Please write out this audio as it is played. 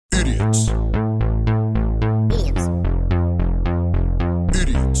Idiots.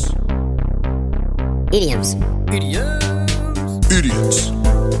 Idiots. Idioms. Idiots. Idiots.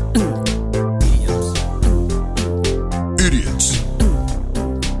 Idiots.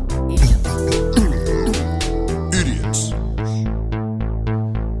 Idiots.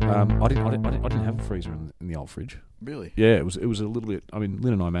 I didn't have a freezer in the old fridge. Really? Yeah, it was a little bit. I mean,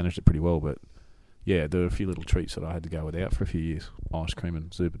 Lynn and I managed it pretty well, but yeah, there were a few little treats that I had to go without for a few years. Ice cream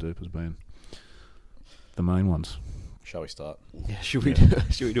and Super Dupers being the main ones. Shall we start? Yeah, should we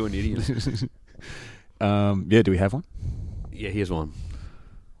do an idiom? Yeah, do we have one? Yeah, here's one.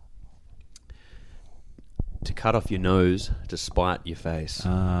 To cut off your nose to spite your face.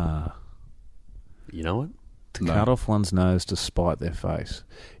 You know it? To cut off one's nose to spite their face.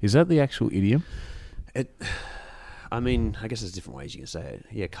 Is that the actual idiom? I mean, I guess there's different ways you can say it.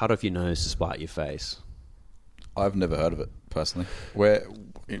 Yeah, cut off your nose to spite your face. I've never heard of it personally.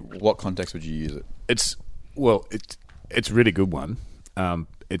 In what context would you use it? It's a really good one.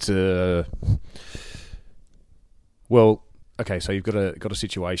 It's a okay. So you've got a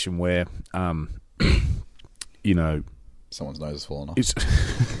situation where you know, Someone's nose has fallen off. it's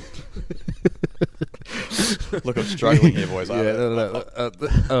Look, I'm struggling here, boys.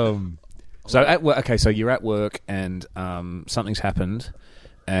 So at work, okay, so you're at work and something's happened,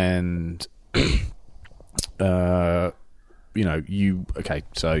 and so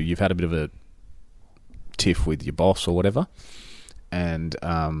you've had a bit of a tiff with your boss or whatever, and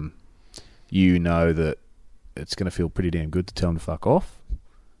you know that it's going to feel pretty damn good to tell him to fuck off,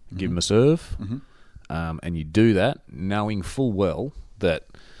 give him a serve, and you do that knowing full well that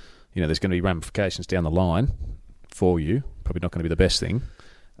there's going to be ramifications down the line for you. Probably not going to be the best thing.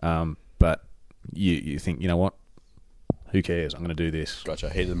 But you think, you know what? Who cares? I'm going to do this. Gotcha.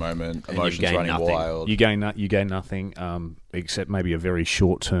 Heat of the moment. And you Emotions gain running nothing. wild. You gain nothing, except maybe a very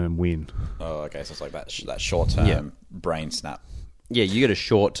short-term win. Oh, okay. So it's like that short-term brain snap. Yeah, you get a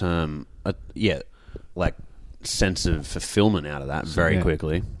short term, sense of fulfillment out of that very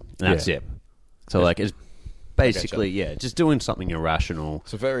quickly, and that's it. So it's basically just doing something irrational,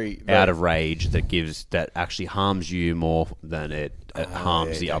 So very out of rage that actually harms you more than it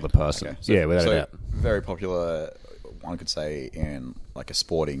harms the other person. Okay. So, Yeah, without a doubt. Very popular, one could say, in like a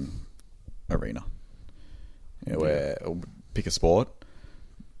sporting arena. Where pick a sport,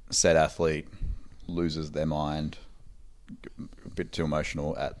 said athlete loses their mind, a bit too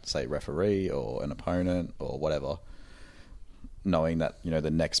emotional at, say, referee or an opponent or whatever, knowing that the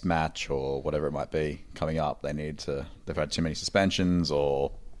next match or whatever it might be coming up, they've had too many suspensions,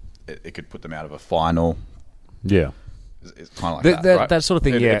 or it could put them out of a final. Yeah. It's kind of like right? that sort of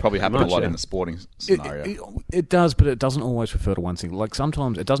thing. It yeah, probably happens a lot yeah. in the sporting scenario. It does, but it doesn't always refer to one thing. Like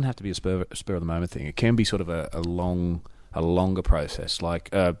sometimes it doesn't have to be a spur of the moment thing. It can be sort of a longer process.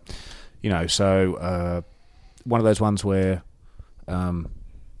 Like one of those ones where I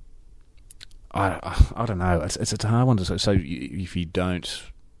don't know. It's a hard one to say. So if you don't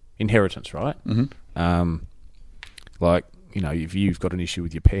inheritance, right? Mm-hmm. If you've got an issue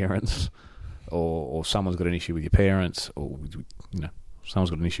with your parents, or someone's got an issue with your parents, or someone's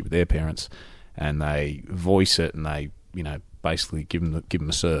got an issue with their parents, and they voice it, and they basically give them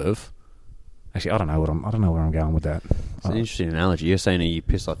a serve. Actually, I don't know where I'm going with that. It's an interesting analogy. You're saying that you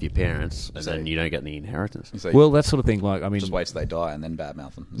piss off your parents and then you don't get the inheritance. So Well, that sort of thing. Like, I mean, just wait till they die and then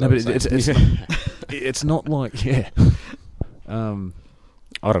badmouth them. no, but it's not like I don't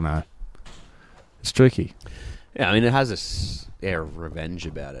know. It's tricky. Yeah, I mean, it has this air of revenge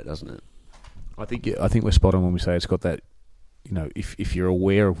about it, doesn't it? I think we're spot on when we say it's got that. If you're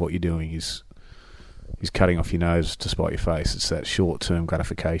aware of what you're doing is cutting off your nose to spite your face, it's that short-term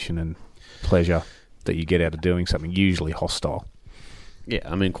gratification and pleasure that you get out of doing something usually hostile. Yeah,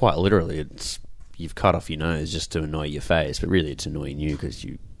 I mean, quite literally, you've cut off your nose just to annoy your face, but really it's annoying you because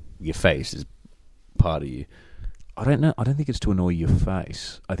your face is part of you. I don't know. I don't think it's to annoy your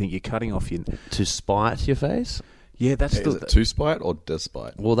face. I think you're cutting off your... To spite your face? Yeah, that's Is it to spite or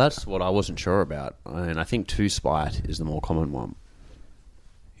despite? Well, that's what I wasn't sure about, and I think to spite is the more common one.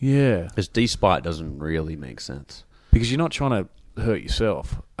 Yeah. Because despite doesn't really make sense. Because you're not trying to hurt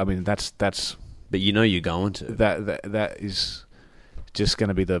yourself. I mean, that's But you're going to. that is just going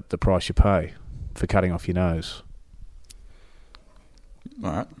to be the price you pay for cutting off your nose.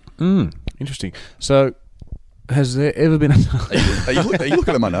 All right. Interesting. So, has there ever been Are you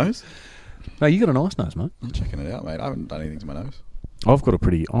looking at my nose? No, you got a nice nose, mate. I'm checking it out, mate. I haven't done anything to my nose. I'm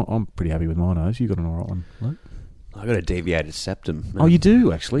pretty happy with my nose. You got an alright one, Luke? I got a deviated septum. Oh, you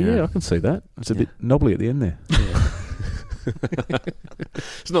do actually? Yeah. Yeah, I can see that. It's a bit knobbly at the end there.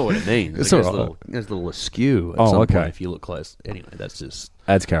 It's not what it means. It's It goes all right. goes a little askew at Oh, some okay. point if you look close. Anyway, that's just...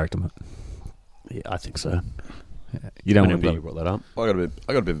 Adds character, mate. Yeah, I think so. You don't I'm want glad to you be... brought that up. I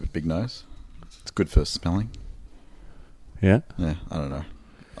got a bit of a big nose. It's good for smelling. Yeah? Yeah, I don't know.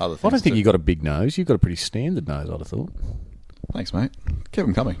 Other I things don't think too. you got a big nose. You've got a pretty standard nose, I'd have thought. Thanks, mate. Keep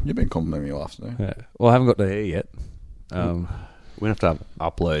them coming. You've been complimenting me all afternoon. Yeah. Well, I haven't got the hair yet. We have to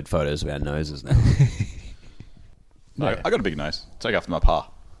upload photos of our noses now. I got a big nose. Take after my pa.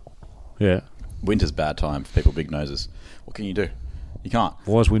 Yeah. Winter's bad time for people with big noses. What can you do? You can't.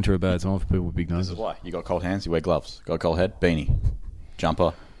 Why is winter a bad time for people with big This noses? is why. You got cold hands, you wear gloves. Got a cold head, beanie,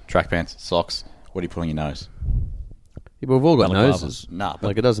 jumper, track pants, socks. What do you put on your nose? Yeah, but we've all got Balaclava. noses. Nah,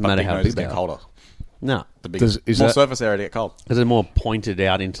 Like, it doesn't but matter big how noses big they get are. colder. No. The bigger, Is more that- surface area to get cold. Because they're more pointed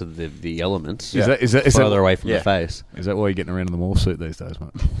out into the elements. Is that further away from Yeah. the face. Is that why you're getting around in the morph suit these days, mate?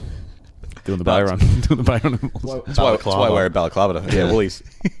 Doing the No, bay it's- run. Doing the bay run. in the morph suit. That's why I wear a balaclava. Yeah, Woolies.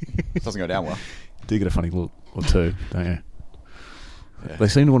 Doesn't go down well. Do get a funny look or two, don't you? They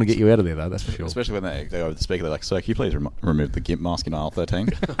seem to want to get you out of there, though, that's for sure. Especially when they go over the speaker, they're like, "Sir, can you please remove the GIMP mask in aisle 13?"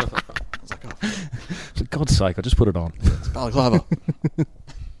 I was like, "Oh, For God's sake, I just put it on. it's balaclava."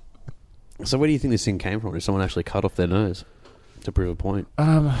 So where do you think this thing came from? Did someone actually cut off their nose to prove a point?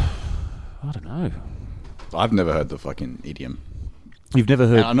 I don't know. I've never heard the fucking idiom. You've never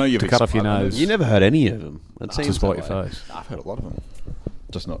heard And I know you've to cut off your explained nose You never heard any of them. It to seems spite that your way. face. I've heard a lot of them,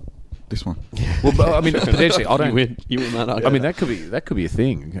 just not this one. Well, but, I mean, potentially, I don't. You win that I argument. mean, that could be a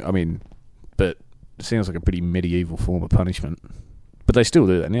thing. I mean, but it sounds like a pretty medieval form of punishment. But they still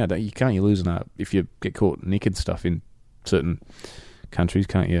do that now. You can't you lose an art if you get caught nicking stuff in certain countries?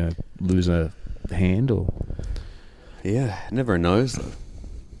 Can't you lose a hand or Yeah, never a nose though.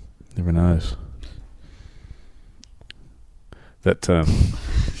 never knows. That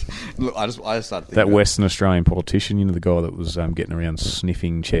Look, I just started thinking that about- Western Australian politician, you know, the guy that was getting around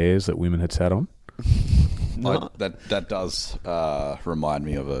sniffing chairs that women had sat on. That does remind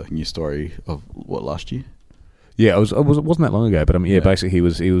me of a news story of what last year. Yeah, it wasn't that long ago, but basically he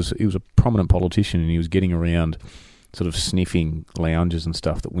was a prominent politician and he was getting around, sort of sniffing lounges and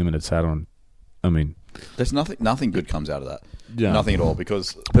stuff that women had sat on. I mean, There's nothing good comes out of that. Yeah. Nothing at all.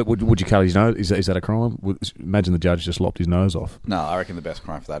 Because but would you cut his nose? Is that a crime? Imagine the judge just lopped his nose off. no, I reckon the best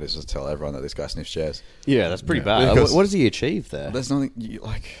crime for that is just tell everyone that this guy sniffs chairs. Yeah, that's pretty Yeah. bad. Because- What does he achieve there? There's nothing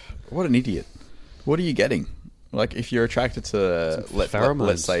what an idiot. What are you getting? Like, if you're attracted to pheromones.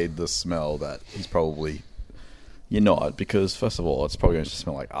 let's say the smell that he's probably, you're not, because first of all, it's probably going to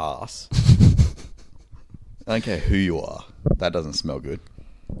smell like ass. I don't care who you are, that doesn't smell good.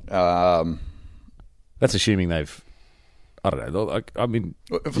 That's assuming they've. I don't know. I mean,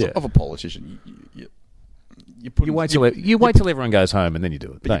 Of a politician, you put you in- wait till everyone goes home and then you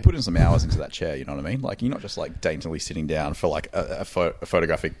do it. But don't you put in some hours into that chair, you know what I mean? Like, you're not just like daintily sitting down for like a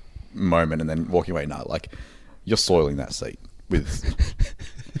photographic moment and then walking away. No, like, you're soiling that seat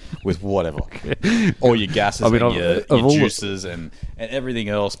with whatever, all your gases, I mean, and of your all the- juices and everything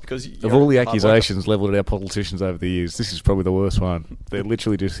else. Because Of all the accusations levelled at our politicians over the years, this is probably the worst one. They're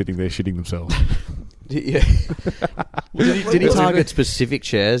literally just sitting there shitting themselves. Yeah. Did he target specific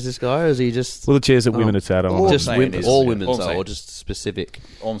chairs, this guy, or is he just... Well, the chairs that women had sat on. All I'm just saying women, is- all yeah, women's, all I'm though, saying- or just specific?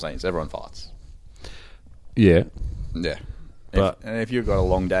 all I'm saying is everyone farts. Yeah. Yeah, But- and if you've got a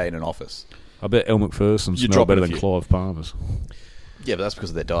long day in an office, I bet Elle Macpherson You smell drop better a than few. Clive Palmer's. yeah, but that's because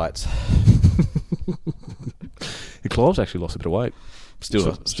of their diets. Clive's actually lost a bit of weight. Still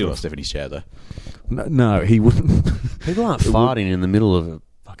So- not Stephanie's chair though. No, he wouldn't. People aren't farting in the middle of a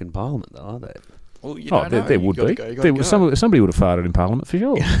fucking parliament, though, are they? Well, you Oh, there would be. Somebody would have farted in Parliament for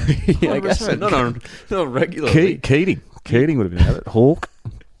sure. Yeah, I guess so. 100%. Not regularly. Keating would have been at it. Hawke.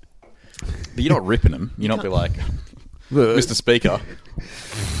 But you're not ripping them. You're not be like, Mr. Speaker.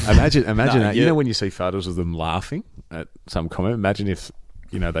 Imagine No, that. You yeah. know when you see photos of them laughing at some comment? Imagine if,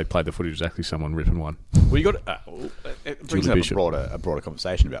 they played the footage of exactly someone ripping one. Well, you got it brings Julie up Bishop. a broader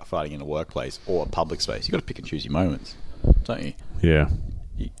conversation about fighting in a workplace or a public space. You got to pick and choose your moments, don't you? Yeah.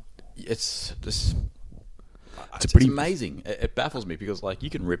 It's just it's pretty- amazing. It baffles me because like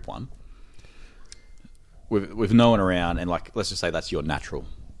you can rip one with no one around, and like let's just say that's your natural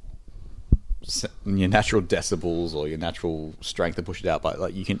decibels or your natural strength to push it out. But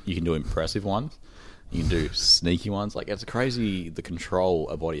like you can do impressive ones, you can do sneaky ones. Like it's crazy the control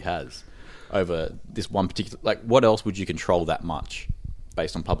a body has over this one particular. Like what else would you control that much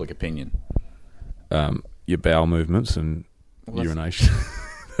based on public opinion? Your bowel movements and Well, that's- urination.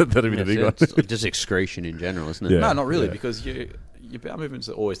 That'd be the big one. It's just excretion in general, isn't it? Yeah. No, not really, yeah. because your bowel movements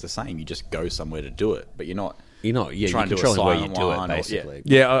are always the same. You just go somewhere to do it, but you're not. You're not. Yeah, Trying you're to do a controlling where you silent do one it, or- basically.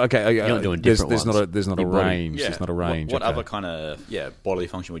 Yeah, okay. You're not doing there's different not ones. there's not a Your body- range. There's not a range. What okay. other kind of bodily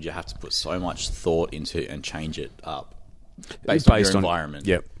function would you have to put so much thought into and change it up based on your environment?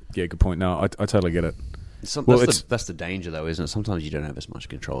 Yep. Yeah, good point. No, I totally get it. Well, it's- that's the danger, though, isn't it? Sometimes you don't have as much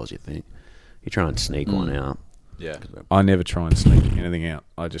control as you think. You try and sneak one out. Yeah. I never try and sneak anything out.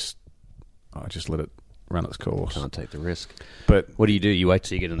 I just let it run its course. Can't take the risk. But What do? You wait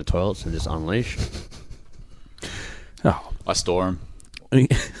till you get in the toilets and just unleash? oh, I store them.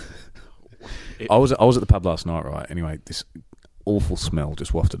 I was at the pub last night, right? Anyway, this awful smell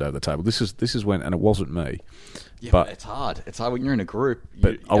just wafted over the table. This is when, and it wasn't me. Yeah, But- but it's hard. It's hard when you're in a group.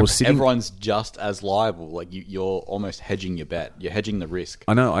 But I was sitting- Everyone's just as liable. Like you're almost hedging your bet. You're hedging the risk.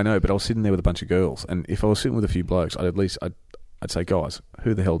 I know, but I was sitting there with a bunch of girls, and if I was sitting with a few blokes, I'd say, guys,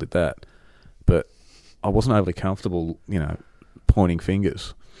 who the hell did that? But I wasn't overly comfortable, pointing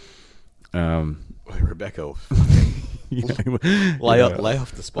fingers. Rebecca, You know, lay yeah.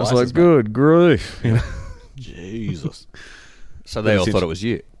 off the I spices. was like, mate. good grief. Jesus. So they all It's thought it was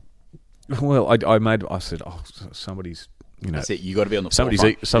you. Well, I said, oh, somebody's, That's it. You got to be on the somebody's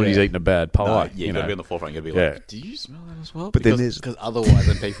forefront. eating a bad pie. No, you got to know. be on the forefront. You got to be Yeah. like, do you smell that as well? But then because otherwise,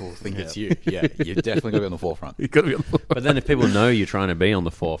 then people think it's you. Yeah, you definitely got to be on the forefront. You got to be on the But then if people know you're trying to be on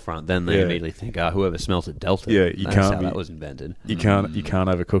the forefront, then they Yeah. immediately think, whoever smells it dealt it. Yeah, you That's can't how be- that was invented. You can't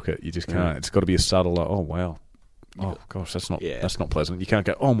overcook it. You just can't. It's got to be a subtle. Like, oh wow, oh gosh, that's not Yeah. that's not pleasant. You can't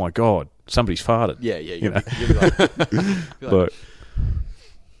go, oh my god, somebody's farted. Yeah. You know? You'll be like, But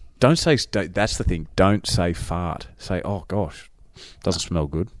don't say. That's the thing. Don't say fart. Say, oh gosh, doesn't smell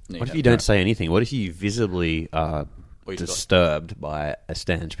good. What if you don't say anything? What if you visibly are you just disturbed by a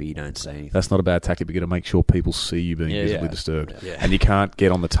stench, but you don't say anything? That's not a bad tactic. But you got to make sure people see you being Yeah, visibly yeah. disturbed, Yeah. and you can't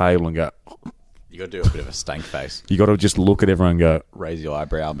get on the table and go. You got to do a bit of a stank face. You got to just look at everyone and go. Raise your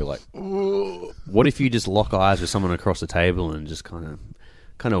eyebrow and be like, ooh. What if you just lock eyes with someone across the table and just kind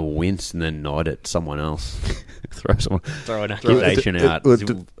of wince and then nod at someone else? Throw someone. Throw an accusation out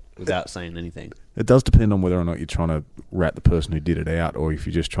without saying anything. It does depend on whether or not you're trying to rat the person who did it out, or if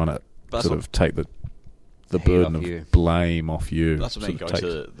you're just trying to That's sort what- of take the Heat burden off of you. blame off you. That's what I mean. Sort Going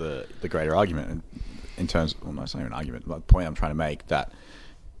of to the greater argument in terms. Well, no, it's not even an argument. But the point I'm trying to make that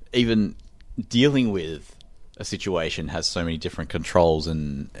even dealing with a situation has so many different controls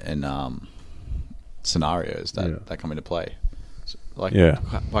and scenarios that come into play. So, like, Yeah.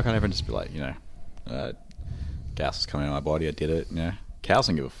 why can't everyone just be like, gas is coming out of my body. I did it. Cows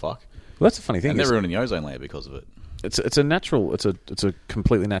don't give a fuck. Well, that's the funny thing. And they're is ruining the ozone layer because of it. it's a natural. It's a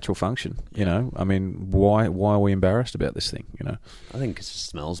completely natural function. You know. I mean, why are we embarrassed about this thing? You know. I think it just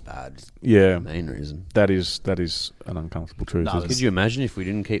smells bad. It's Yeah. the main reason. That is an uncomfortable truth. No, isn't Could it? you imagine if we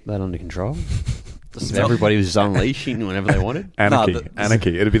didn't keep that under control? The If smell- everybody was just unleashing whenever they wanted? Anarchy, No, the-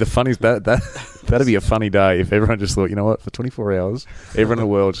 anarchy. It'd be the funniest. That'd be a funny day if everyone just thought, you know what, for 24 hours, everyone in the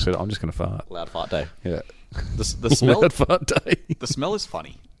world just said, I'm just going to fart. loud fart day. Yeah. The smell. Loud fart day. The smell is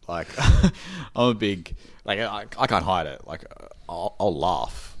funny. Like, I'm a big, like, I can't hide it. Like, I'll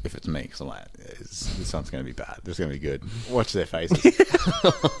laugh if it's me because I'm like, this one's going to be bad. This is going to be good. Watch their faces.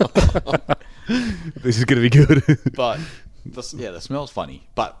 This is going to be good. But the smell's funny.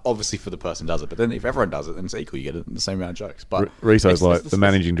 But obviously for the person who does it. But then if everyone does it, then it's equal. You get the same amount of jokes. But Rito's like, it's- the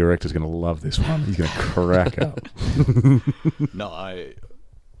managing director's going to love this one. He's going to crack up. No,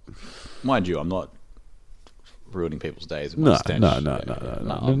 mind you, I'm not ruining people's days. With No, my stench. no,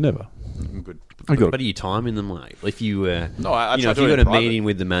 I'm never. good. I got But are you timing them? Like, if you, No, I you try know, if to you do it got in a private. meeting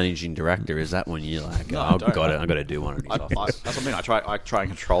with the managing director, is that when you're like, No, oh, I don't. I got to do one of these offers? That's what I mean. I try and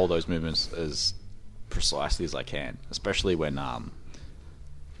control those movements as precisely as I can, especially when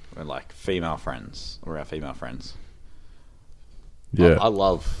like female friends or our female friends. Yeah. I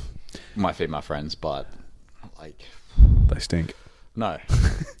love my female friends, but like, They stink. no.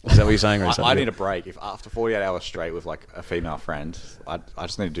 Is that what you're saying? Or is that I need a break. If after 48 hours straight with like a female friend, I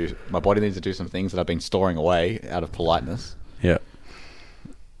just need to do. My body needs to do some things that I've been storing away out of politeness, Yeah.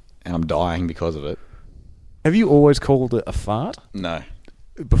 and I'm dying because of it. Have you always called it a fart? No,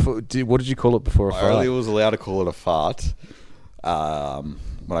 What did you call it before a I fart? only was allowed to call it a fart when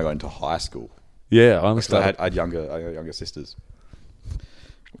I got into high school. Yeah, I only Because I started. had younger sisters.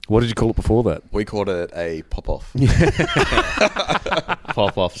 What did you call it before that? We called it a pop off.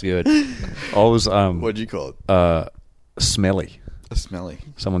 Pop off's good. I was What'd you call it? smelly. A smelly.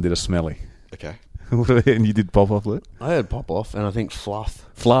 Someone did a smelly. Okay. And you did pop off it? I heard pop off, and I think fluff.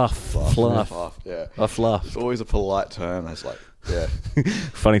 Fluff. Yeah. A fluff. It's always a polite term. It's like, yeah.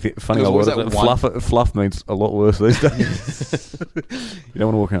 Funny There's old always word. that one- Fluff means a lot worse these days. You don't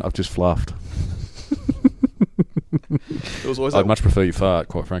want to walk around, I've just fluffed. It was always I'd like, much prefer you fart,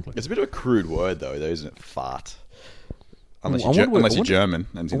 quite frankly. it's a bit of a crude word, though, isn't it? Fart. Unless I you're, wonder where- unless I you're wonder- German.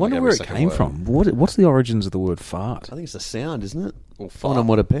 And it's I like wonder every where it second came word. from. What's the origins of the word fart? I think it's a sound, isn't it? Well, Fart.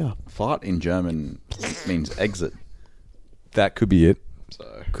 What about? Fart in German means exit. That could be it.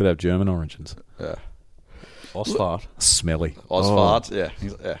 So, Could have German origins. yeah. Osfart. Smelly. Ozfart, yeah.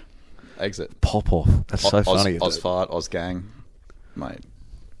 Exit. Pop off. That's so funny. Ozfart, Ozgang. Mate,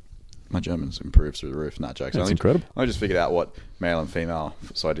 my German's improved through the roof. Not jokes. That's I incredible. I just figured out what male and female,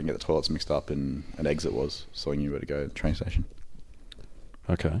 so I didn't get the toilets mixed up, and an exit was, so I knew where to go to the train station.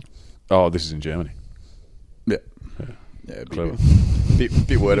 Okay. Oh, this is in Germany. Yeah. Yeah. Yeah, Clever.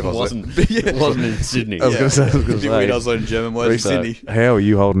 bit weird if I was Wasn't like, yeah. it wasn't in Sydney. I was gonna say- Bit weird I was learning German words in Reese, Sydney. how are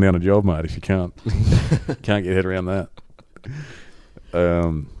you holding down a job, mate, if you can't get your head around that? What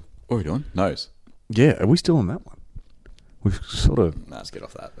are we doing? Nose. Yeah, are we still on that one? We've sort of... Nah, let's get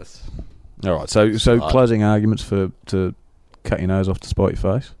off that. That's All right, so Alright. closing arguments to cut your nose off to spite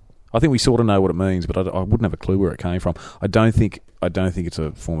your face. I think we sort of know what it means, but I wouldn't have a clue where it came from. I don't think it's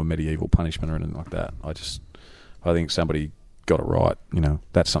a form of medieval punishment or anything like that. I think somebody got it right. You know,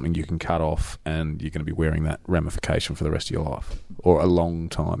 that's something you can cut off, and you're going to be wearing that ramification for the rest of your life or a long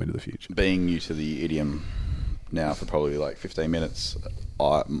time into the future. being new to the idiom now for probably like 15 minutes.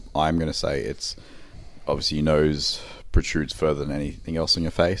 I'm going to say it's obviously your nose protrudes further than anything else on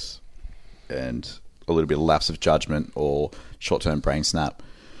your face, and a little bit of lapse of judgment or short-term brain snap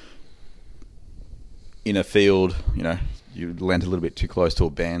in a field. You know, you leant a little bit too close to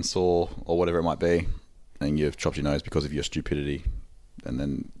a bandsaw or whatever it might be, and you've chopped your nose because of your stupidity, and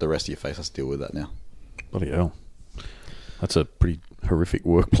then the rest of your face has to deal with that now. Bloody hell. That's a pretty horrific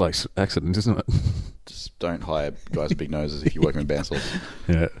workplace accident, isn't it? Just don't hire guys with big noses if you're working with bandsaws.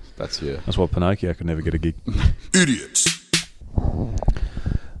 Yeah. That's why Pinocchio could never get a gig. Idiots.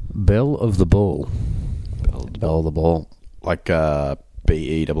 Belle of the Ball. Belle of the Ball. like Belle.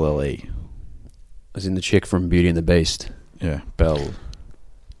 As in the chick from Beauty and the Beast. Yeah, Belle.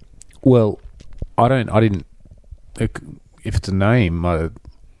 Well, if it's a name,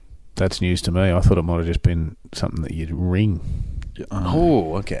 that's news to me. I thought it might have just been something that you'd ring.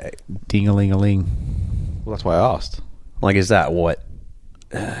 Oh, okay. Ding-a-ling-a-ling. Well, that's why I asked. Like, is that what...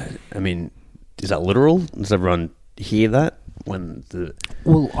 I mean, is that literal? Does everyone hear that? When the...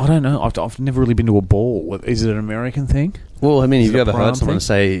 Well, I don't know. I've never really been to a ball. Is it an American thing? Well, I mean, Is have it you a ever prom heard someone thing?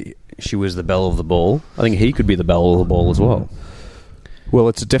 say she was the belle of the ball? I think he could be the belle of the ball as well. Well,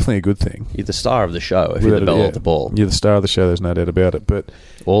 it's definitely a good thing. You're the star of the show if you're the belle Yeah. of the ball. You're the star of the show, there's no doubt about it. But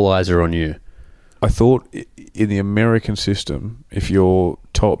All eyes are on you. I thought in the American system, if you're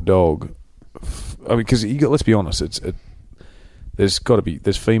top dog, I mean, because let's be honest,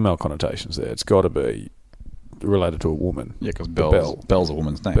 there's female connotations there. It's got to be related to a woman. Yeah, because Belle. Belle's a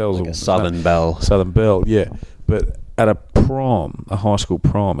woman's name. Belle's Like a woman's southern name. belle. Southern Belle, yeah. But at a prom, a high school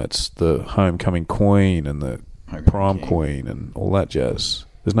prom, it's the homecoming queen and the Homecoming prom king. queen and all that jazz.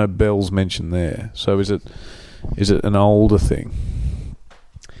 There's no bells mentioned there. So is it an older thing?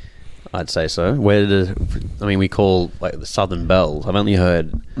 I'd say so. We call like the southern belles. I've only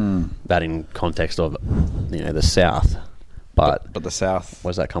heard that in context of the South. But But the South,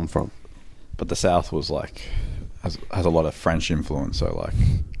 where's that come from? but the South was like has a lot of French influence. So like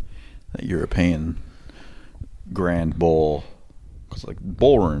that European grand ball, because like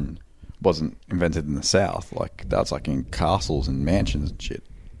ballroom wasn't invented in the South. Like that's like in castles and mansions and shit.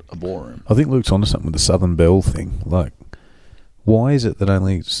 A ballroom. I think Luke's onto something with the Southern Belle thing. Like, why is it that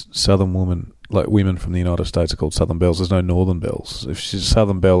only Southern women from the United States are called Southern Belles? There's no Northern Belles. If she's a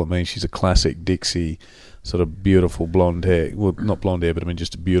Southern Belle, it means she's a classic Dixie, sort of beautiful blonde hair. Well, not blonde hair, but I mean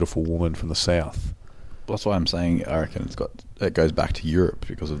just a beautiful woman from the South. That's why I'm saying I reckon it goes back to Europe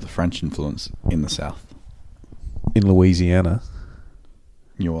because of the French influence in the South. In Louisiana,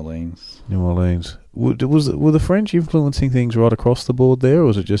 New Orleans. New Orleans. Were the French influencing things right across the board there, or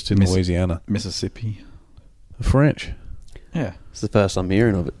was it just in Louisiana? Mississippi. The French? Yeah. It's the first I'm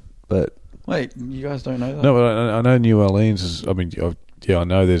hearing of it. But Wait, you guys don't know that? No, but I know New Orleans is. I mean, I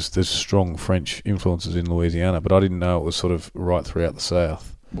know there's strong French influences in Louisiana, but I didn't know it was sort of right throughout the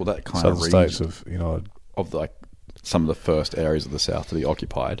South. Well, that kind Southern of states region of of like some of the first areas of the South to be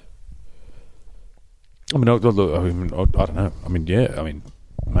occupied. I mean, I don't know. I mean, yeah. I mean,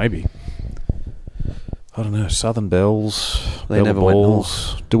 maybe. I don't know. Southern Bells. They Belle never went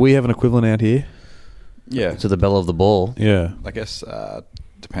Balls. Do we have an equivalent out here? Yeah. to the belle of the ball. Yeah. I guess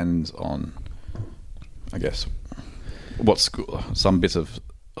depends on, I guess, what school. Some bits of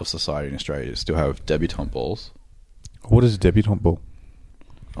society in Australia still have debutante balls. What is a debutante ball?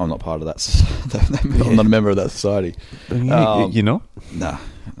 I'm not part of that. I'm not a member of that society. You know? Nah,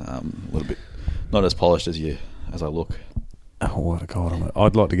 a little bit not as polished as your as I look. Oh, what a god!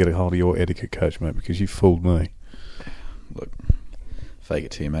 I'd like to get a hold of your etiquette coach, mate, because you fooled me. Look, fake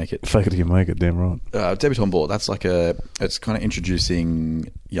it till you make it. Fake it till you make it, damn right. Debutante ball. That's like it's kind of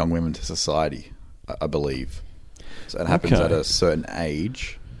introducing young women to society, I believe. So it happens Okay. at a certain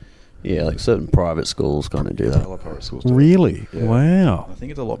age. Yeah, like certain private schools kind of do A that. lot of private schools do it. Really? Yeah. Wow. I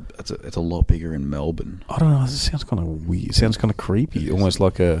think it's a lot. It's a lot bigger in Melbourne. I don't know. It sounds kind of weird. It sounds kind of creepy. Almost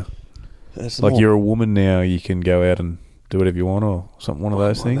like It's like more- you're a woman now. You can go out and do whatever you want, or something. One of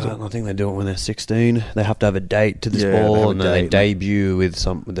those things. I think they do it when they're 16. They have to have a date to this Yeah, they have ball, a and then they date. debut with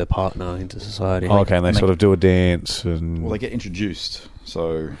their partner into society. Oh, okay, and they and they- sort of do a dance and. Well, they get introduced.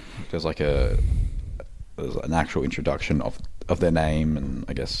 So there's like there's an actual introduction of their name and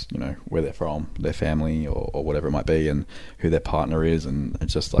I guess where they're from, their family or whatever it might be, and who their partner is, and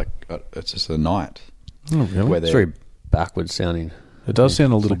it's just like it's just a night. Oh, really? Where It's they very backwards sounding. It does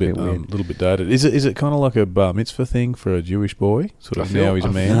sound a little It's like bit, a bit weird. little bit dated. Is it kind of like a bar mitzvah thing for a Jewish boy? Sort I of feel- now he's a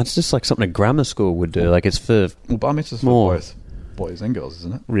I man. No, it's just like something a grammar school would do. Like it's for well, bar mitzvahs for More. both boys and girls,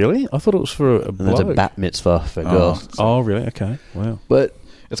 isn't it? Really? I thought it was for a and there's bloke. a bat mitzvah for girls. Oh, really? Okay. Wow. But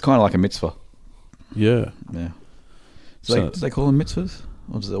It's kind of like a mitzvah. Yeah. Yeah. So- Do they call them mitzvahs,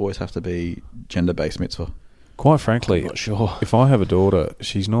 or does it always have to be gender-based mitzvah? Quite frankly, I'm not sure. if I have a daughter,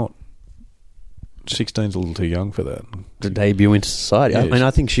 she's not. 16's a little too young for that. To debut into society. I Yes. mean, I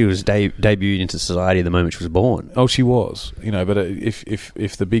think she was debuted into society the moment she was born. Oh, she was, but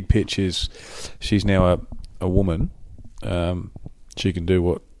if the big pitch is she's now a woman, she can do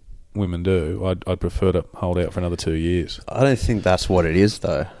what women do. I'd prefer to hold out for another 2 years. I don't think that's what it is,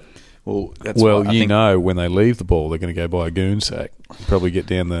 though. Well, that's Well, why I you think- know, when they leave the ball, they're going to go buy a goon sack, probably get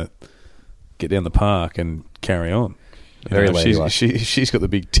down the park and carry on. Very she's ladylike. she's got the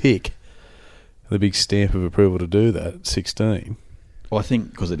big tick, the big stamp of approval to do that. At 16. Well, I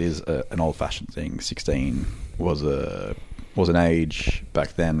think because it is an old-fashioned thing. 16 was an age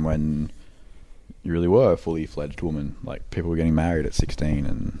back then when you really were a fully fledged woman. Like people were getting married at 16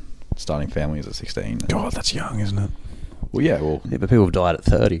 and starting families at 16. And, God, that's young, isn't it? well, yeah, well, Yeah, but people have died at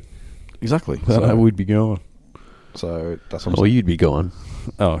 30. exactly. So we'd be going. So that's what I'm Or saying. you'd be gone.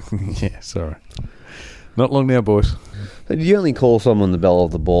 Oh, yeah. Sorry. Not long now, boys. Do you only call someone the belle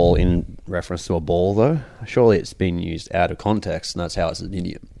of the ball in reference to a ball, though? Surely it's been used out of context, and that's how it's an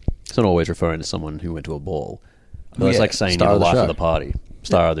idiom. It's not always referring to someone who went to a ball. But it's Yeah, like saying star you're of the the life show. of the party.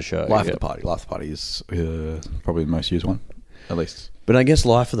 Star of the show. Life yeah. of the party. Life of the party is probably the most used one, at least. But I guess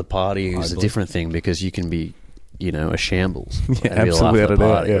life of the party is a believe. different thing because you can be, a shambles. Yeah, and be the absolutely, life of the without a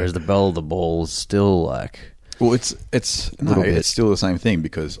doubt, party, yeah. Whereas the belle of the ball is still like... Well, it's little bit. still the same thing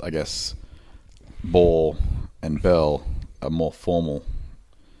because I guess ball and bell are more formal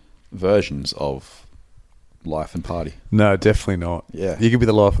versions of life and party. No, definitely not. Yeah. You could be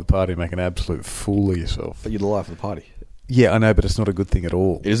the life of the party and make an absolute fool of yourself. But you're the life of the party. Yeah, I know, but it's not a good thing at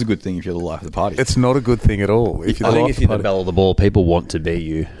all. It is a good thing if you're the life of the party. It's not a good thing at all. If you're I the think life if of you're the the party, belle of the ball, people want to be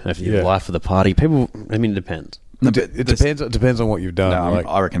you. If you're Yeah. the life of the party, people... I mean, it depends. No, it depends. It depends on what you've done. No, like,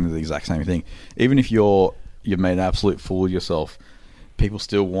 I reckon they're the exact same thing. Even if you've made an absolute fool of yourself, people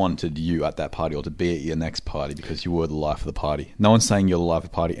still wanted you at that party or to be at your next party because you were the life of the party. No one's saying you're the life of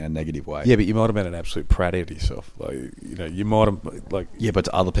the party in a negative way. yeah, but you might have been an absolute prat out of yourself. Like, you might have like. Yeah, but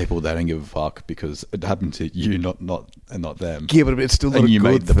to other people, they don't give a fuck because it happened to you, not them. Yeah, but it's still not And a you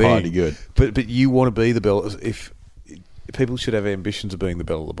good made the thing. party good. But you want to be the bell. If people should have ambitions of being the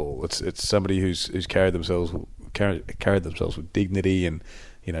belle of the ball, it's somebody who's carried themselves with dignity and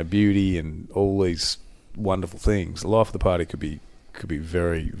beauty and all these wonderful things. The life of the party could be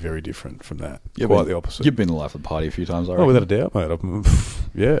very, very different from that. Quite the opposite. You've been the life of the party a few times, I Oh, reckon. without a doubt,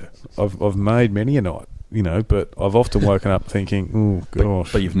 mate. I've made many a night, but I've often woken up thinking, oh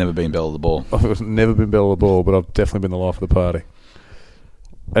gosh. But you've never been belle of the ball. I've never been belle of the ball, but I've definitely been the life of the party.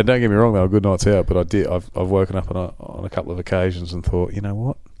 And don't get me wrong, they were good nights out, but I did. I've woken up on a couple of occasions and thought, you know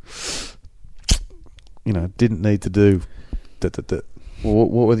what, didn't need to do that.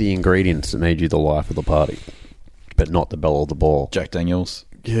 What were the ingredients that made you the life of the party, but not the belle of the ball? Jack Daniels.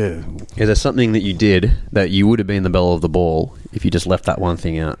 Yeah, Is there something that you did that you would have been the belle of the ball if you just left that one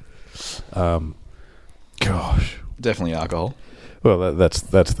thing out? gosh. Definitely alcohol. Well, that's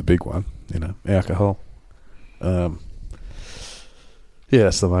the big one. Alcohol. Yeah,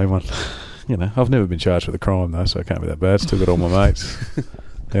 that's the main one. I've never been charged with a crime though, so it can't be that bad. Still got all my mates.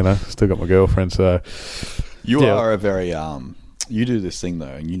 Still got my girlfriend. So You Yeah. are a very you do this thing though,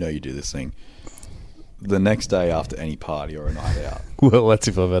 and you do this thing the next day after any party or a night out, Well, that's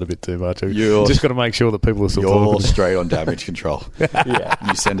if I've had a bit too much. You're- Just got to make sure that people are still you're talking. straight on damage control. Yeah,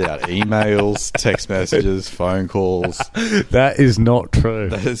 you send out emails, text messages, phone calls. That is not true.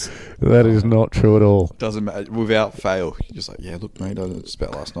 That is That is not true at all. doesn't matter without fail. You're just like, yeah, look, mate, I just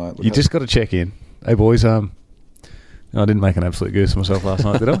about last night. Look You how- just got to check in. Hey, boys, I didn't make an absolute goose of myself last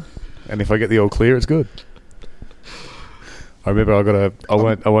night, did I? And if I get the all clear, it's good. I remember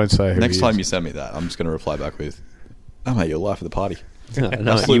I won't say who next he time is. you send me that, I'm just going to reply back with, "Oh mate, you're life of the party." No,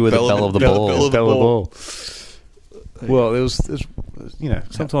 Absolute you were the belle bell of the bell- ball. bell of the Bell of the ball. ball. Well, there's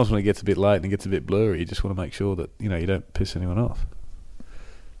sometimes when it gets a bit late and it gets a bit blurry, you just want to make sure that you don't piss anyone off.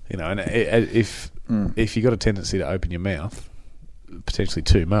 And if you got a tendency to open your mouth, potentially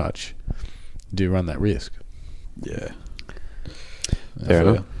too much, do run that risk. Yeah, Fair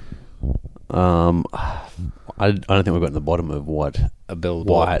enough. I don't think we've gotten to the bottom of what A bell.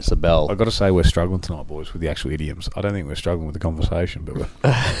 why it's a bell. I've got to say we're struggling tonight, boys, with the actual idioms. I don't think we're struggling with the conversation, but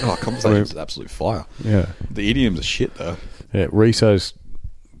we're conversation's absolute fire. yeah. The idioms are shit though. Yeah, Riso's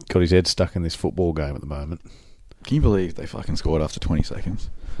got his head stuck in this football game at the moment. Can you believe they fucking scored after 20 seconds?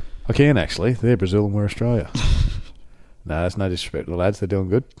 I can actually. They're Brazil and we're Australia. No, that's no disrespect to the lads. They're doing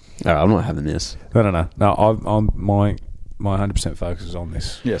good. All right, I'm not having this. No. I'm my 100% focus is on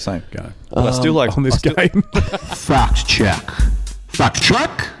this Yeah, same. game. But I still like On this game. Fact check. Fact check.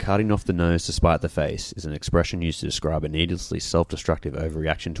 Cutting off the nose to spite the face is an expression used to describe a needlessly self-destructive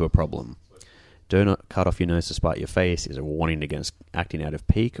overreaction to a problem. Do not cut off your nose to spite your face is a warning against acting out of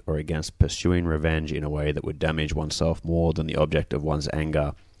pique or against pursuing revenge in a way that would damage oneself more than the object of one's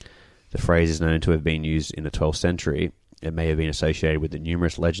anger. The phrase is known to have been used in the 12th century. It may have been associated with the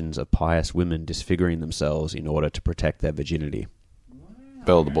numerous legends of pious women disfiguring themselves in order to protect their virginity.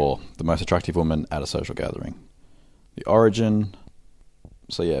 Belle of the Ball, the most attractive woman at a social gathering. The origin,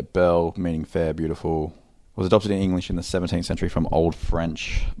 so yeah, belle, meaning fair, beautiful, was adopted in English in the 17th century from Old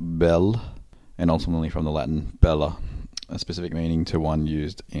French belle, and ultimately from the Latin bella. A specific meaning to one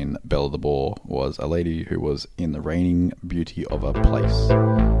used in Belle of the Ball was a lady who was in the reigning beauty of a place.